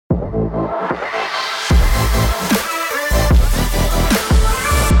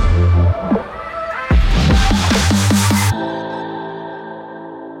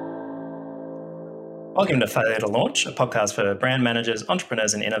Welcome to Failure to Launch, a podcast for brand managers,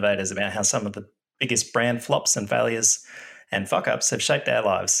 entrepreneurs, and innovators about how some of the biggest brand flops and failures and fuck-ups have shaped our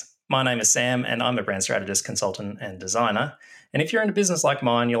lives. My name is Sam, and I'm a brand strategist, consultant, and designer. And if you're in a business like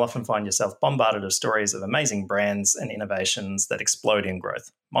mine, you'll often find yourself bombarded with stories of amazing brands and innovations that explode in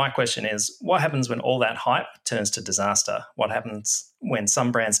growth. My question is, what happens when all that hype turns to disaster? What happens when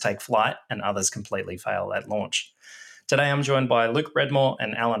some brands take flight and others completely fail at launch? Today, I'm joined by Luke Bredmore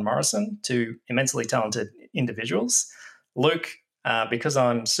and Alan Morrison, two immensely talented individuals. Luke, because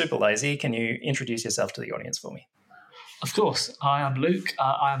I'm super lazy, can you introduce yourself to the audience for me? Of course. I am Luke.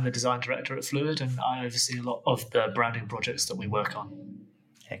 I am the design director at Fluid, and I oversee a lot of the branding projects that we work on.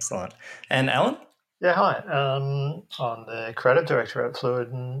 Excellent. And Alan? Yeah, hi. I'm the creative director at Fluid,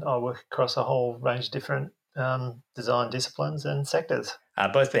 and I work across a whole range of different design disciplines and sectors.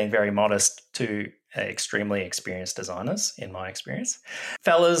 Both being very modest to extremely experienced designers, in my experience.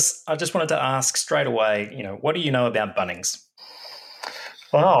 Fellas, I just wanted to ask straight away, what do you know about Bunnings?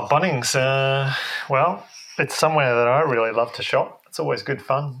 Well, Bunnings, it's somewhere that I really love to shop. It's always good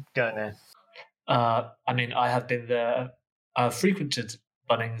fun going there. I have been there. I've frequented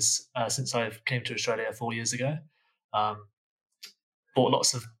Bunnings since I came to Australia 4 years ago. Bought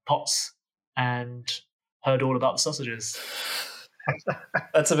lots of pots and heard all about the sausages.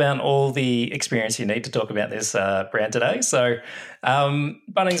 That's about all the experience you need to talk about this brand today. So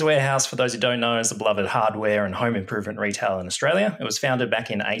Bunnings Warehouse, for those who don't know, is a beloved hardware and home improvement retailer in Australia. It was founded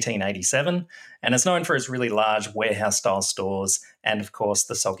back in 1887 and it's known for its really large warehouse-style stores and, of course,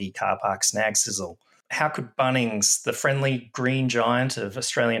 the soggy car park snag sizzle. How could Bunnings, the friendly green giant of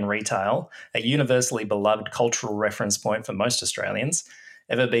Australian retail, a universally beloved cultural reference point for most Australians,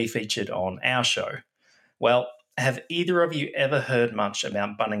 ever be featured on our show? Well, have either of you ever heard much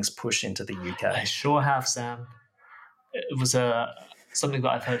about Bunnings' push into the UK? I sure have, Sam. It was something that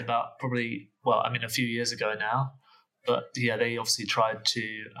I've heard about probably, a few years ago now. But yeah, they obviously tried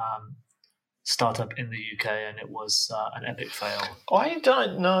to start up in the UK and it was an epic fail. I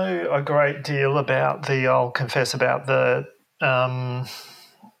don't know a great deal about I'll confess, about the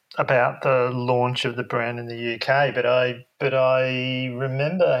launch of the brand in the UK, but I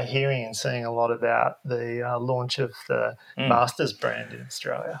remember hearing and seeing a lot about the launch of the Masters brand in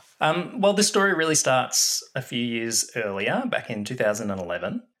Australia. This story really starts a few years earlier, back in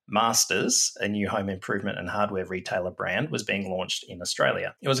 2011. Masters, a new home improvement and hardware retailer brand, was being launched in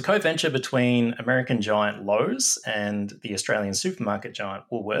Australia. It was a co-venture between American giant Lowe's and the Australian supermarket giant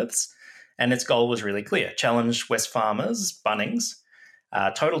Woolworths, and its goal was really clear: challenge Wesfarmers, Bunnings,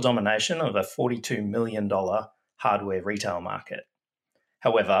 total domination of a $42 million hardware retail market.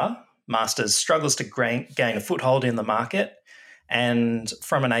 However, Masters struggles to gain a foothold in the market, and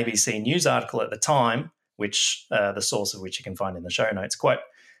from an ABC News article at the time, which the source of which you can find in the show notes, quote,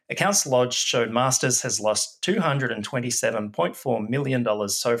 accounts lodged showed Masters has lost $227.4 million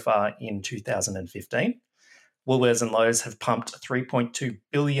so far in 2015. Woolworths and Lowe's have pumped $3.2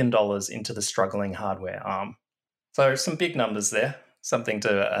 billion into the struggling hardware arm. So some big numbers there. Something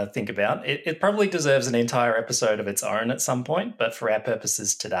to think about. It probably deserves an entire episode of its own at some point, but for our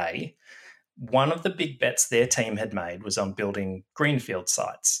purposes today, one of the big bets their team had made was on building greenfield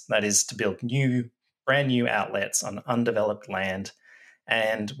sites. That is, to build brand new outlets on undeveloped land.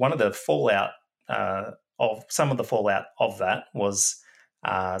 And one of the fallout of that was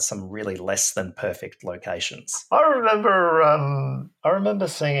some really less than perfect locations. I remember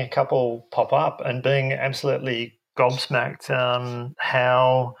seeing a couple pop up and being absolutely gobsmacked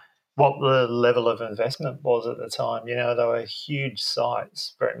what the level of investment was at the time. They were huge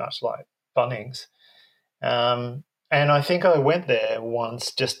sites, very much like Bunnings. And I think I went there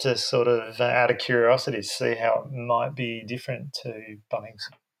once just to sort of, out of curiosity, to see how it might be different to Bunnings.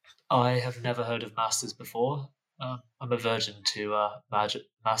 I have never heard of Masters before. I'm a virgin to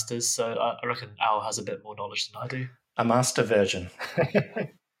Masters, so I reckon Al has a bit more knowledge than I do. A master virgin.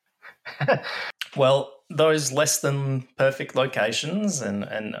 Well, those less than perfect locations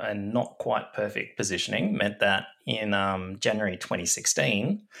and not quite perfect positioning meant that in January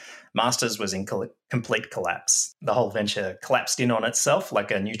 2016, Masters was in complete collapse. The whole venture collapsed in on itself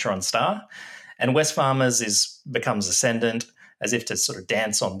like a neutron star, and Wesfarmers becomes ascendant, as if to sort of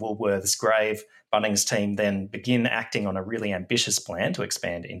dance on Woolworths' grave. Bunnings' team then begin acting on a really ambitious plan to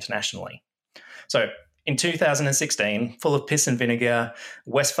expand internationally. So in 2016, full of piss and vinegar,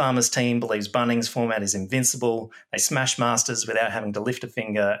 Wesfarmers' team believes Bunnings' format is invincible. They smash Masters without having to lift a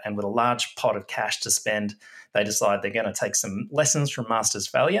finger, and with a large pot of cash to spend, they decide they're going to take some lessons from Masters'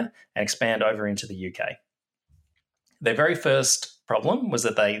 failure and expand over into the UK. Their very first problem was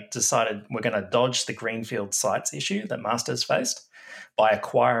that they decided we're going to dodge the greenfield sites issue that Masters faced by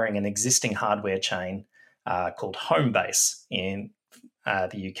acquiring an existing hardware chain called Homebase in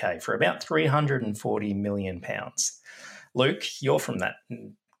the UK for about £340 million. Luke, you're from that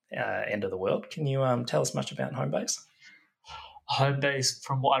end of the world. Can you tell us much about Homebase? Homebase,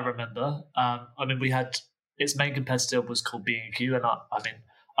 from what I remember, we had its main competitor was called B&Q, and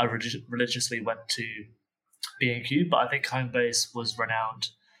I religiously went to B&Q, but I think Homebase was renowned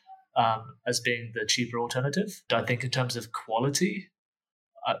as being the cheaper alternative. I think in terms of quality,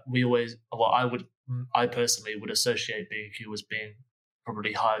 I personally would associate B&Q as being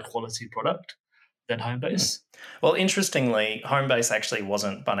probably higher quality product than Homebase. Well, interestingly, Homebase actually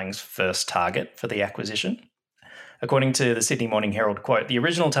wasn't Bunnings' first target for the acquisition. According to the Sydney Morning Herald quote, the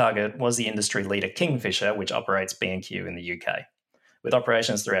original target was the industry leader Kingfisher, which operates B&Q in the UK. With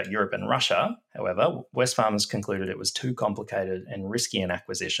operations throughout Europe and Russia, however, Wesfarmers concluded it was too complicated and risky an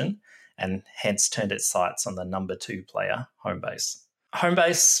acquisition, and hence turned its sights on the number 2 player, Homebase.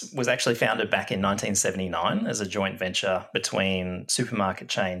 Homebase was actually founded back in 1979 as a joint venture between supermarket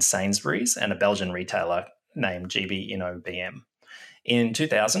chain Sainsbury's and a Belgian retailer named GB Inno BM. In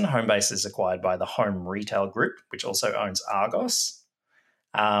 2000, Homebase is acquired by the Home Retail Group, which also owns Argos,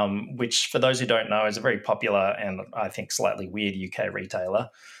 which, for those who don't know, is a very popular and I think slightly weird UK retailer.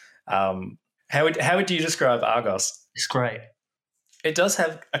 How would you describe Argos? It's great. It does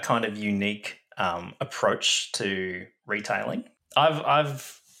have a kind of unique approach to retailing.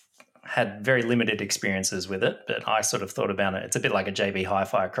 I've had very limited experiences with it, but I sort of thought about it. It's a bit like a JB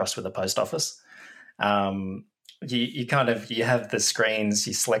Hi-Fi crossed with a post office. You have the screens,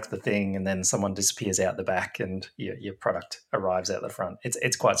 you select the thing, and then someone disappears out the back, and your product arrives out the front.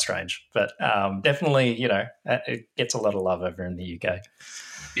 It's quite strange, but definitely, it gets a lot of love over in the UK.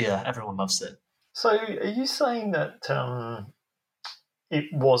 Yeah, everyone loves it. So, are you saying that it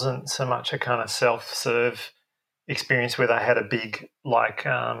wasn't so much a kind of self-serve experience where they had a big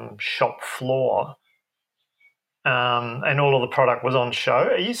shop floor and all of the product was on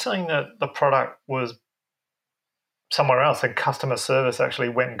show? Are you saying that the product was somewhere else and customer service actually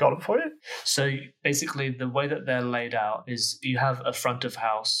went and got it for you? So basically the way that they're laid out is you have a front of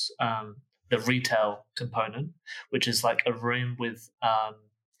house, the retail component, which is like a room with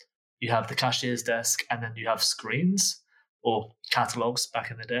you have the cashier's desk, and then you have screens or catalogs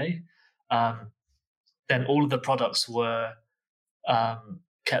back in the day. Then all of the products were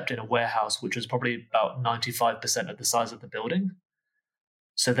kept in a warehouse, which was probably about 95% of the size of the building.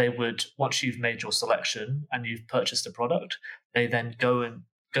 So they would, once you've made your selection and you've purchased a product, they then go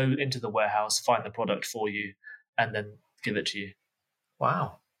into the warehouse, find the product for you, and then give it to you.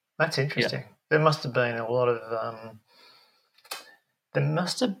 Wow, that's interesting. Yeah. There must have been a lot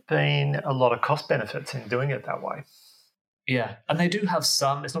of cost benefits in doing it that way. Yeah, and they do have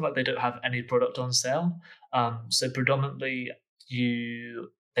some. It's not like they don't have any product on sale. So predominantly,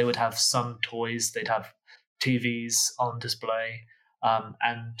 they would have some toys. They'd have TVs on display,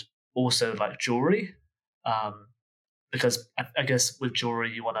 and also like jewelry. Because I guess with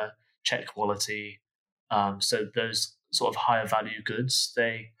jewelry you want to check quality. So those sort of higher value goods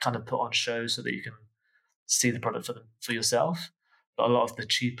they kind of put on show so that you can see the product for yourself. But a lot of the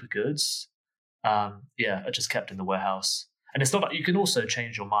cheaper goods, are just kept in the warehouse. And it's not like you can also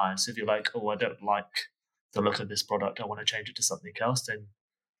change your mind. So if you're like, oh, I don't like the look of this product, I want to change it to something else, then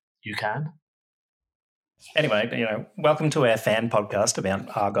you can. Anyway, welcome to our fan podcast about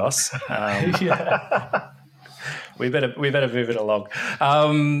Argos. We better move it along.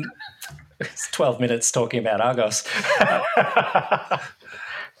 It's 12 minutes talking about Argos.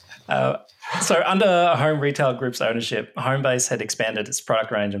 So under Home Retail Group's ownership, Homebase had expanded its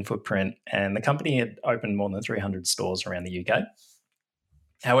product range and footprint, and the company had opened more than 300 stores around the UK.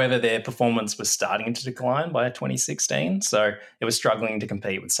 However, their performance was starting to decline by 2016, so it was struggling to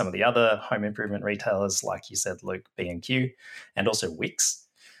compete with some of the other home improvement retailers, like you said, Luke, B&Q, and also Wickes.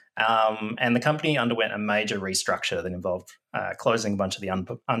 And the company underwent a major restructure that involved closing a bunch of the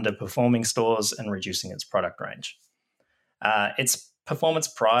underperforming stores and reducing its product range. Its performance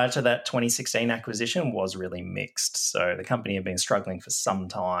prior to that 2016 acquisition was really mixed. So the company had been struggling for some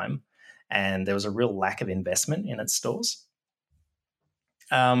time, and there was a real lack of investment in its stores.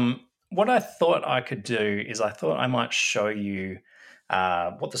 What I thought I could do is I thought I might show you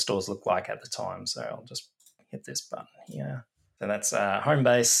what the stores looked like at the time. So I'll just hit this button here. So that's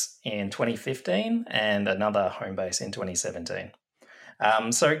Homebase in 2015 and another Homebase in 2017.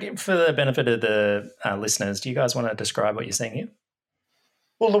 So for the benefit of the listeners, do you guys want to describe what you're seeing here?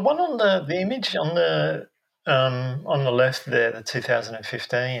 Well, the one on the image on the left there, the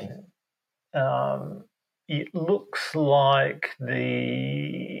 2015, it looks like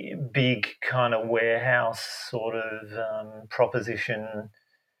the big kind of warehouse sort of proposition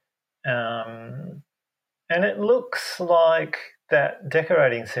And it looks like that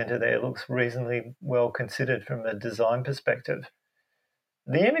decorating centre there looks reasonably well considered from a design perspective.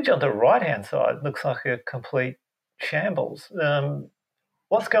 The image on the right-hand side looks like a complete shambles.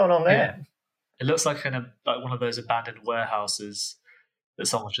 What's going on there? Yeah. It looks like one of those abandoned warehouses that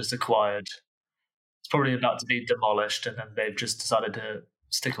someone's just acquired. It's probably about to be demolished, and then they've just decided to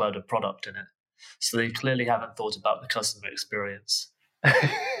stick a load of product in it. So they clearly haven't thought about the customer experience.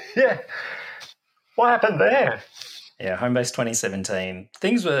 Yeah. What happened there? Yeah, Homebase 2017.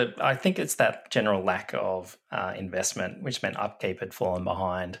 Things were, I think it's that general lack of investment, which meant upkeep had fallen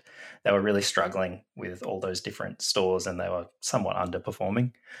behind. They were really struggling with all those different stores and they were somewhat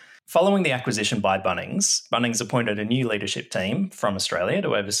underperforming. Following the acquisition by Bunnings, Bunnings appointed a new leadership team from Australia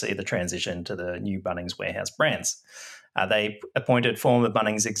to oversee the transition to the new Bunnings Warehouse brands. They appointed former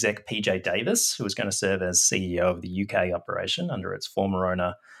Bunnings exec PJ Davis, who was going to serve as CEO of the UK operation under its former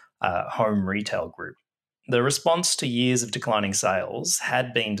owner, Home Retail Group. The response to years of declining sales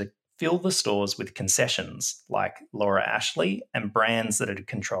had been to fill the stores with concessions like Laura Ashley and brands that it had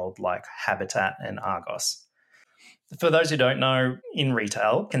controlled like Habitat and Argos. For those who don't know, in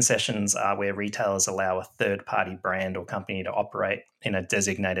retail, concessions are where retailers allow a third-party brand or company to operate in a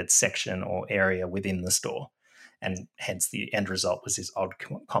designated section or area within the store. And hence the end result was this odd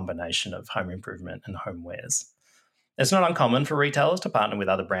combination of home improvement and homewares. It's not uncommon for retailers to partner with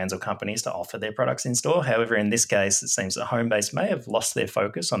other brands or companies to offer their products in store. However, in this case, it seems that Homebase may have lost their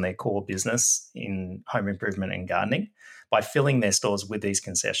focus on their core business in home improvement and gardening by filling their stores with these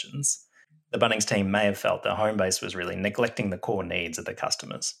concessions. The Bunnings team may have felt that Homebase was really neglecting the core needs of the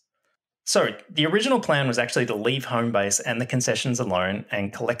customers. So the original plan was actually to leave Homebase and the concessions alone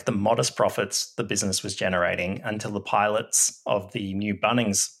and collect the modest profits the business was generating until the pilots of the new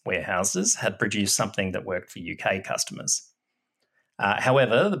Bunnings warehouses had produced something that worked for UK customers.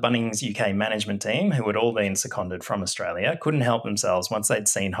 However, the Bunnings UK management team, who had all been seconded from Australia, couldn't help themselves once they'd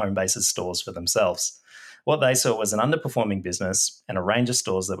seen Homebase's stores for themselves. What they saw was an underperforming business and a range of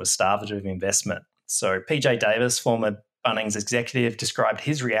stores that were starved of investment. So PJ Davis, former Bunnings executive, described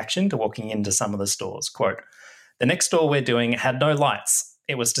his reaction to walking into some of the stores. Quote, "The next store we're doing had no lights.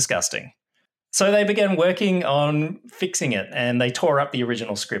 It was disgusting." So they began working on fixing it and they tore up the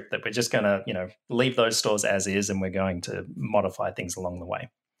original script that we're just going to, leave those stores as is and we're going to modify things along the way.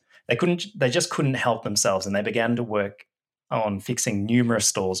 They just couldn't help themselves and they began to work on fixing numerous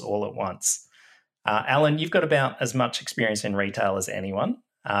stores all at once. Alan, you've got about as much experience in retail as anyone.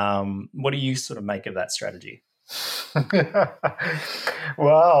 What do you sort of make of that strategy?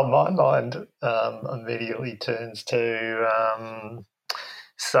 Well, my mind immediately turns to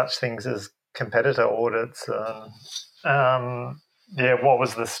such things as competitor audits. What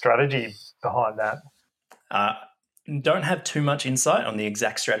was the strategy behind that? Don't have too much insight on the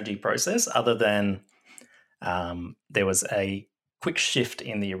exact strategy process other than there was a quick shift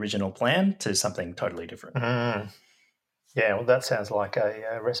in the original plan to something totally different. Yeah, well, that sounds like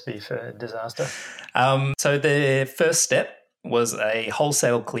a recipe for disaster. So the first step was a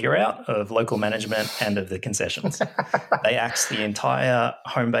wholesale clear out of local management and of the concessions. They axed the entire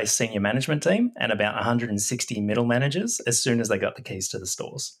Homebase senior management team and about 160 middle managers as soon as they got the keys to the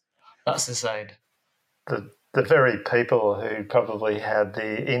stores. That's insane. The very people who probably had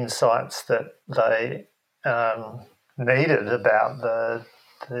the insights that they needed about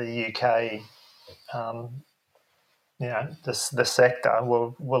the UK the sector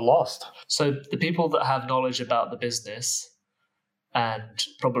were lost. So the people that have knowledge about the business and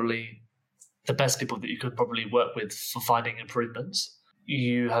probably the best people that you could probably work with for finding improvements,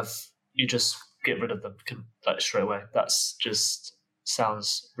 you just get rid of them straight away. That's just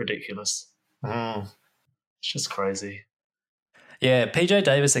sounds ridiculous. It's just crazy. Yeah, PJ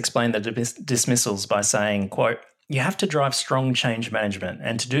Davis explained the dismissals by saying, quote, "You have to drive strong change management,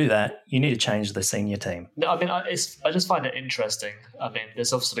 and to do that, you need to change the senior team." No, I mean, I just find it interesting. I mean, they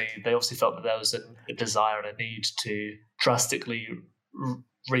obviously felt that there was a desire and a need to drastically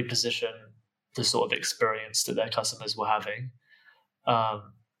reposition the sort of experience that their customers were having. And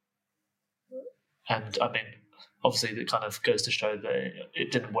I mean, obviously, it kind of goes to show that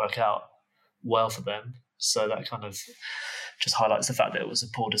it didn't work out well for them. So that kind of just highlights the fact that it was a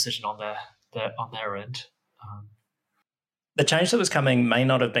poor decision on their end. The change that was coming may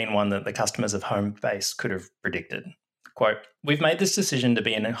not have been one that the customers of Homebase could have predicted. Quote, "We've made this decision to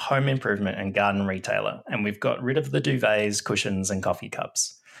be a home improvement and garden retailer, and we've got rid of the duvets, cushions, and coffee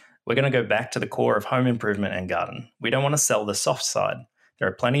cups. We're going to go back to the core of home improvement and garden. We don't want to sell the soft side. There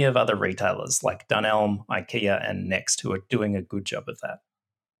are plenty of other retailers like Dunelm, IKEA, and Next who are doing a good job of that."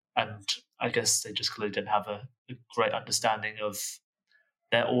 And I guess they just clearly didn't have a great understanding of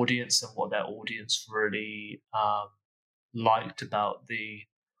their audience and what their audience really liked about the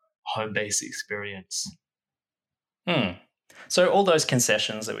home base experience. So all those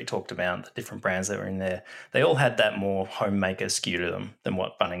concessions that we talked about, the different brands that were in there, they all had that more homemaker skew to them than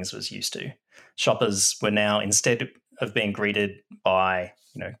what Bunnings was used to. Shoppers were now, instead of being greeted by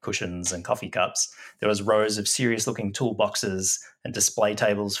cushions and coffee cups, there was rows of serious-looking toolboxes and display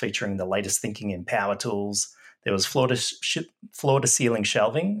tables featuring the latest thinking in power tools. There was floor-to-ceiling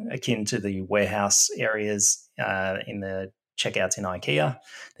shelving akin to the warehouse areas in the checkouts in IKEA.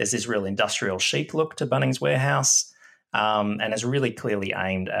 There's this real industrial chic look to Bunnings Warehouse, and is really clearly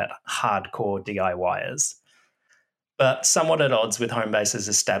aimed at hardcore DIYers, but somewhat at odds with Homebase's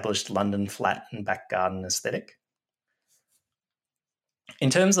established London flat and back garden aesthetic. In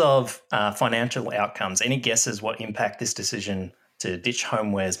terms of financial outcomes, any guesses what impact this decision to ditch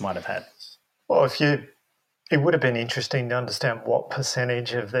homewares might have had? Well, it would have been interesting to understand what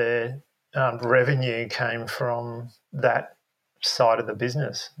percentage of their revenue came from that side of the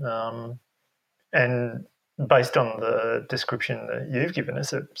business. And based on the description that you've given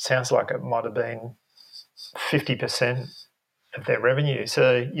us, it sounds like it might have been 50% of their revenue.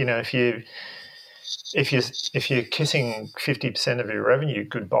 So, if you're kissing 50% of your revenue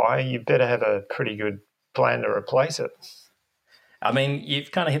goodbye, you better have a pretty good plan to replace it. I mean,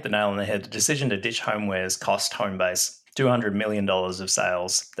 you've kind of hit the nail on the head. The decision to ditch homewares cost Homebase $200 million of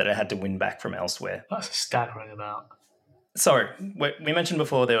sales that it had to win back from elsewhere. That's a staggering amount. So we mentioned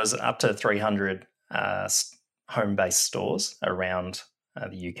before there was up to 300 Homebase stores around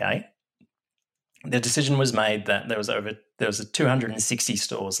the UK. The decision was made that there was 260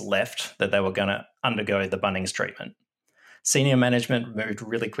 stores left that they were going to undergo the Bunnings treatment. Senior management moved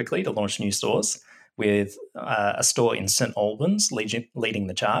really quickly to launch new stores, with a store in St Albans leading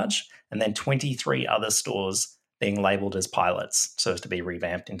the charge, and then 23 other stores being labelled as pilots so as to be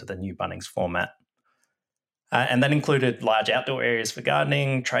revamped into the new Bunnings format. And that included large outdoor areas for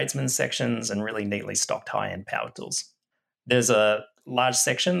gardening, tradesmen's sections, and really neatly stocked high-end power tools. There's a large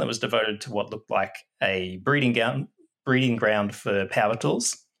section that was devoted to what looked like a breeding ground for power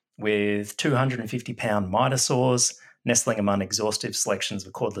tools, with 250-pound miter saws nestling among exhaustive selections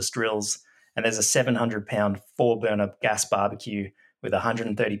of cordless drills, and there's a 700-pound 4-burner gas barbecue with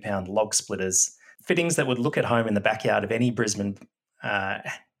 130-pound log splitters, fittings that would look at home in the backyard of any Brisbane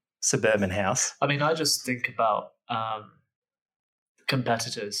suburban house. I mean, I just think about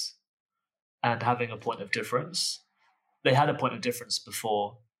competitors and having a point of difference. They had a point of difference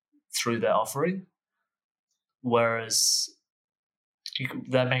before through their offering, whereas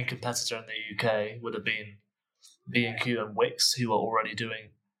their main competitor in the UK would have been B&Q and Wix, who are already doing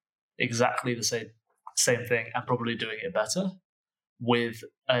exactly the same thing and probably doing it better with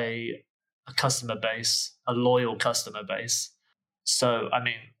a customer base, a loyal customer base. So, I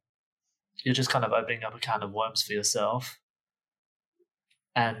mean, you're just kind of opening up a can of worms for yourself,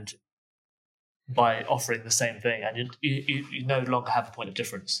 and by offering the same thing, and you no longer have a point of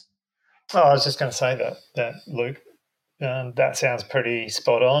difference. Oh, I was just going to say that Luke, that sounds pretty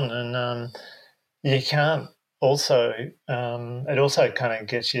spot on, and you can't also it also kind of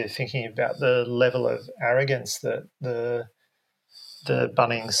gets you thinking about the level of arrogance that the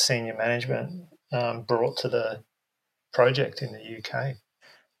Bunnings senior management brought to the project in the UK.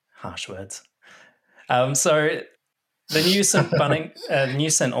 Harsh words. So the new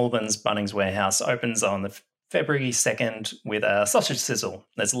St Albans Bunnings warehouse opens on the February 2nd with a sausage sizzle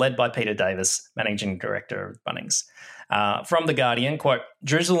that's led by Peter Davis, Managing Director of Bunnings. From The Guardian, quote,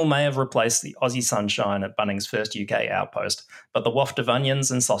 "Drizzle may have replaced the Aussie sunshine at Bunnings' first UK outpost, but the waft of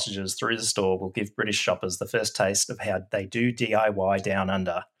onions and sausages through the store will give British shoppers the first taste of how they do DIY down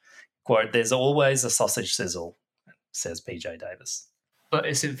under. Quote, there's always a sausage sizzle," says PJ Davis. But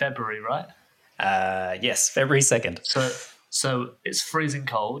it's in February, right? Yes, February 2nd. So it's freezing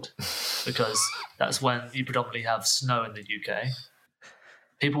cold because that's when you predominantly have snow in the UK.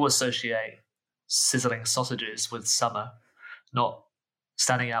 People associate sizzling sausages with summer, not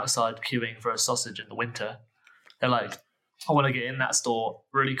standing outside queuing for a sausage in the winter. They're like, I want to get in that store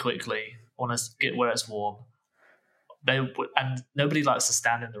really quickly. I want to get where it's warm. And nobody likes to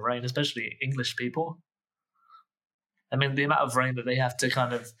stand in the rain, especially English people. I mean, the amount of rain that they have to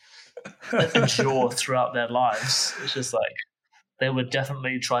kind of endure throughout their lives, it's just like they would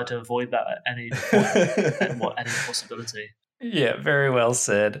definitely try to avoid that at any point and any possibility. Yeah, very well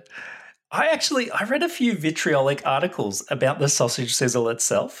said. I read a few vitriolic articles about the sausage sizzle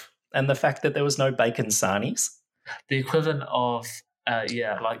itself and the fact that there was no bacon sarnies. The equivalent of,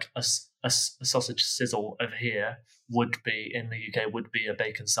 like a sausage sizzle over here would be, in the UK, would be a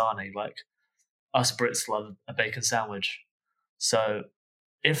bacon sarnie. Like us Brits love a bacon sandwich. So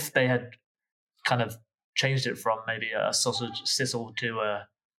if they had kind of changed it from maybe a sausage sizzle to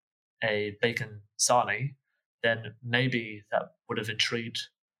a bacon sarnie, then maybe that would have intrigued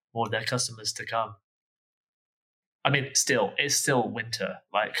more of their customers to come. I mean, it's still winter.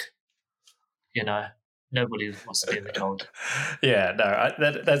 Like, nobody wants to be in the cold. Yeah,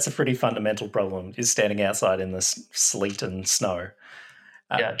 no, that's a pretty fundamental problem, is standing outside in the sleet and snow.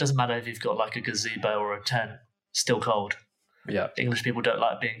 Yeah, it doesn't matter if you've got like a gazebo or a tent, still cold. Yeah. English people don't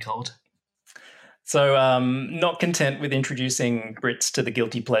like being cold. So, not content with introducing Brits to the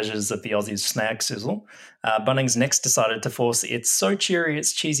guilty pleasures of the Aussies snag sizzle, Bunnings next decided to force its So Cheery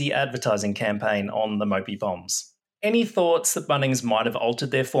It's Cheesy advertising campaign on the Mopey Bombs. Any thoughts that Bunnings might have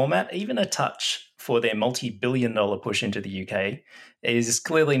altered their format, even a touch, for their multi-billion-dollar push into the UK is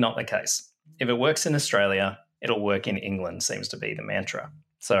clearly not the case. If it works in Australia, it'll work in England, seems to be the mantra.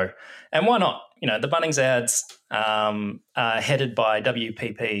 So, and why not? The Bunnings ads are headed by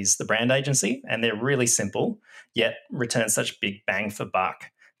WPP's The Brand Agency, and they're really simple, yet return such big bang for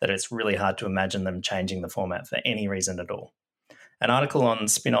buck that it's really hard to imagine them changing the format for any reason at all. An article on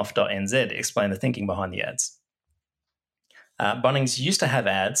spinoff.nz explained the thinking behind the ads. Bunnings used to have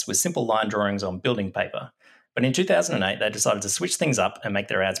ads with simple line drawings on building paper, but in 2008 they decided to switch things up and make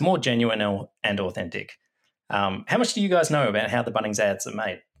their ads more genuine and authentic. How much do you guys know about how the Bunnings ads are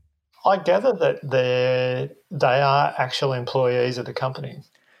made? I gather that they are actual employees of the company.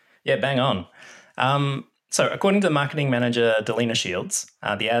 Yeah, bang on. So according to marketing manager Delina Shields,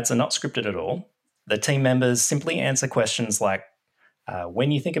 the ads are not scripted at all. The team members simply answer questions like,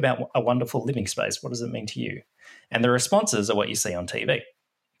 when you think about a wonderful living space, what does it mean to you? And the responses are what you see on TV.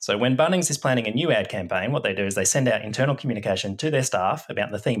 So when Bunnings is planning a new ad campaign, what they do is they send out internal communication to their staff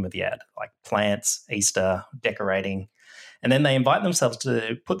about the theme of the ad, like plants, Easter, decorating, and then they invite themselves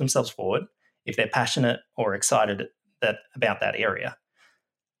to put themselves forward if they're passionate or excited about that area.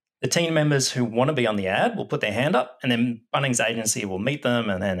 The team members who want to be on the ad will put their hand up, and then Bunnings agency will meet them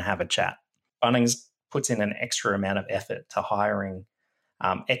and then have a chat. Bunnings puts in an extra amount of effort to hiring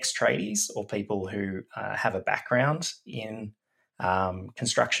ex-tradies or people who have a background in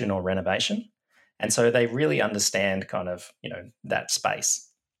construction or renovation. And so they really understand kind of, that space.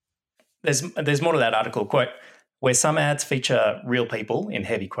 There's more to that article. Quote, where some ads feature real people in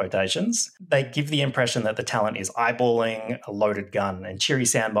heavy quotations, they give the impression that the talent is eyeballing a loaded gun, and cheery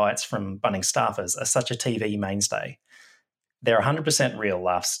sound bites from Bunnings staffers are such a TV mainstay. They're 100% real,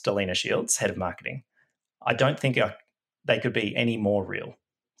 laughs Delina Shields, head of marketing. I don't think they could be any more real.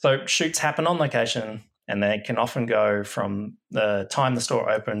 So shoots happen on location, and they can often go from the time the store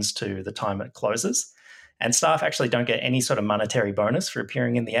opens to the time it closes. And staff actually don't get any sort of monetary bonus for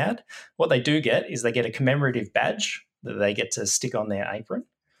appearing in the ad. What they do get is they get a commemorative badge that they get to stick on their apron.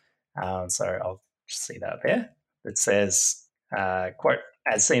 So I'll just see that there. It says, quote,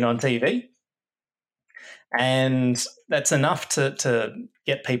 as seen on TV. And that's enough to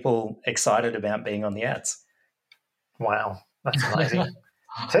get people excited about being on the ads. Wow, that's amazing.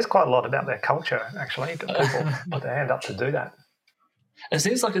 It says quite a lot about their culture, actually, that people put their hand up to do that. It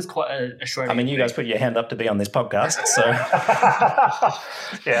seems like it's quite a Australian. I mean, you guys put your hand up to be on this podcast, so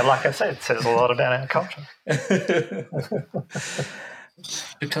yeah, like I said, it says a lot about our culture.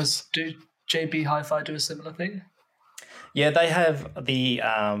 Because do JB Hi-Fi do a similar thing? Yeah, they have the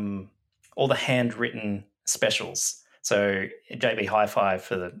all the handwritten specials. So JB Hi-Fi,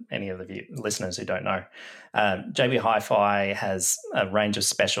 for any of the listeners who don't know, JB Hi-Fi has a range of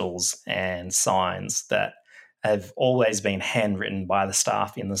specials and signs that have always been handwritten by the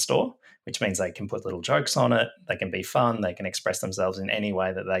staff in the store, which means they can put little jokes on it, they can be fun, they can express themselves in any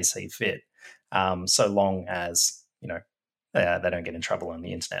way that they see fit, so long as, they don't get in trouble on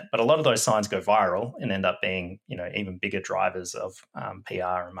the internet. But a lot of those signs go viral and end up being, even bigger drivers of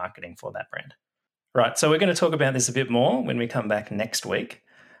PR and marketing for that brand. Right, so we're going to talk about this a bit more when we come back next week.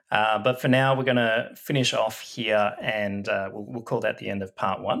 But for now, we're going to finish off here, and we'll call that the end of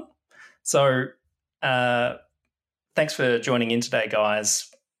part 1. So thanks for joining in today, guys.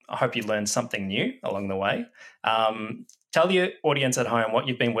 I hope you learned something new along the way. Tell your audience at home what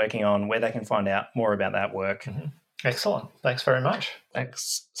you've been working on, where they can find out more about that work. Mm-hmm. Excellent. Thanks very much.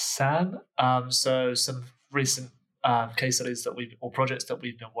 Thanks, Sam. So some recent case studies or projects that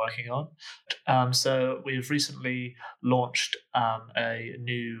we've been working on. So we've recently launched a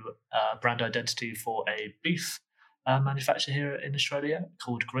new brand identity for a beef manufacturer here in Australia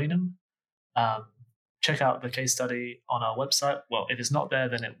called Greenham. Check out the case study on our website. Well, if it's not there,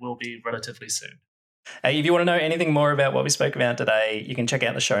 then it will be relatively soon. If you want to know anything more about what we spoke about today, you can check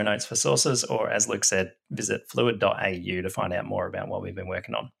out the show notes for sources, or as Luke said, visit fluid.au to find out more about what we've been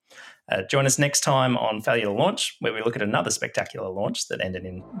working on. Join us next time on Failure to Launch, where we look at another spectacular launch that ended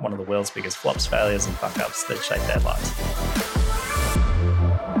in one of the world's biggest flops, failures, and fuck-ups that shaped our lives.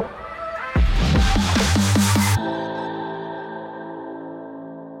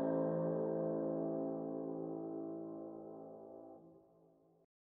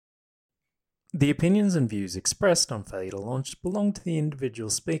 The opinions and views expressed on Failure to Launch belong to the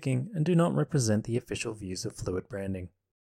individual speaking and do not represent the official views of Fluid Branding.